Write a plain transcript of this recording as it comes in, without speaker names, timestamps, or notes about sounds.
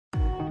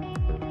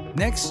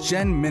Next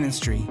Gen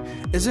Ministry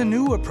is a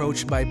new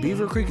approach by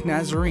Beaver Creek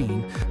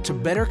Nazarene to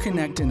better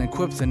connect and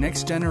equip the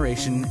next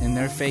generation in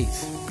their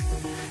faith.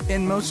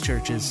 In most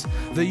churches,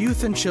 the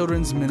youth and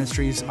children's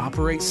ministries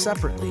operate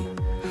separately,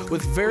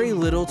 with very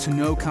little to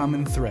no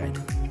common thread.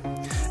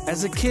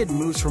 As a kid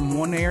moves from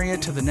one area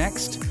to the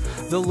next,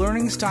 the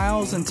learning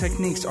styles and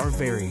techniques are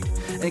varied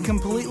and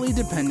completely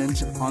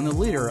dependent on the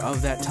leader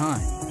of that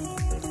time.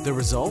 The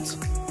result?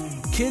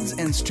 Kids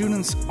and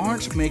students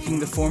aren't making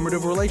the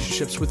formative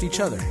relationships with each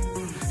other,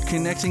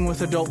 connecting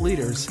with adult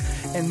leaders,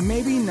 and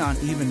maybe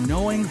not even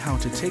knowing how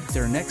to take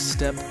their next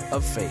step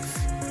of faith.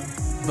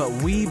 But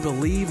we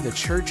believe the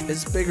church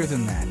is bigger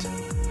than that,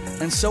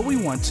 and so we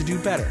want to do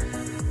better.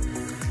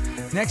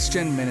 Next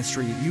Gen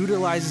Ministry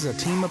utilizes a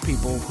team of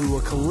people who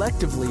will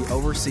collectively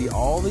oversee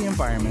all the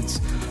environments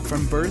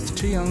from birth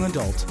to young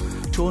adult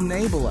to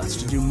enable us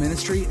to do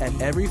ministry at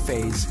every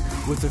phase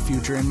with the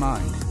future in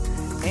mind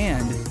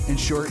and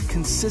ensure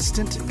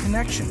consistent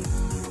connection.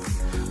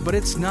 But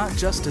it's not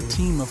just a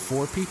team of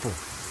 4 people.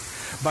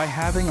 By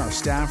having our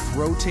staff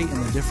rotate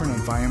in the different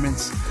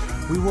environments,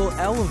 we will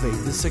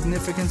elevate the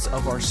significance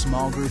of our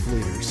small group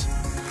leaders,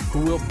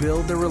 who will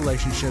build the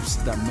relationships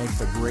that make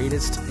the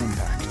greatest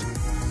impact.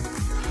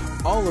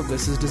 All of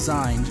this is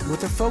designed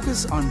with a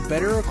focus on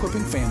better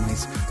equipping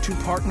families to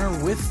partner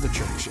with the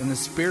church in the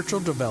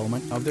spiritual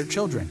development of their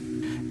children,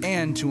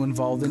 and to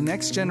involve the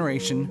next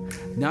generation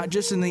not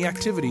just in the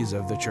activities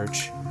of the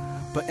church,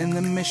 but in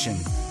the mission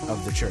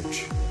of the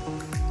church.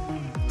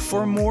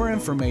 For more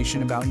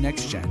information about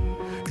Next Gen,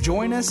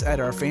 join us at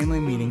our family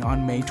meeting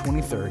on May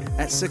 23rd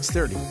at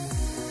 6:30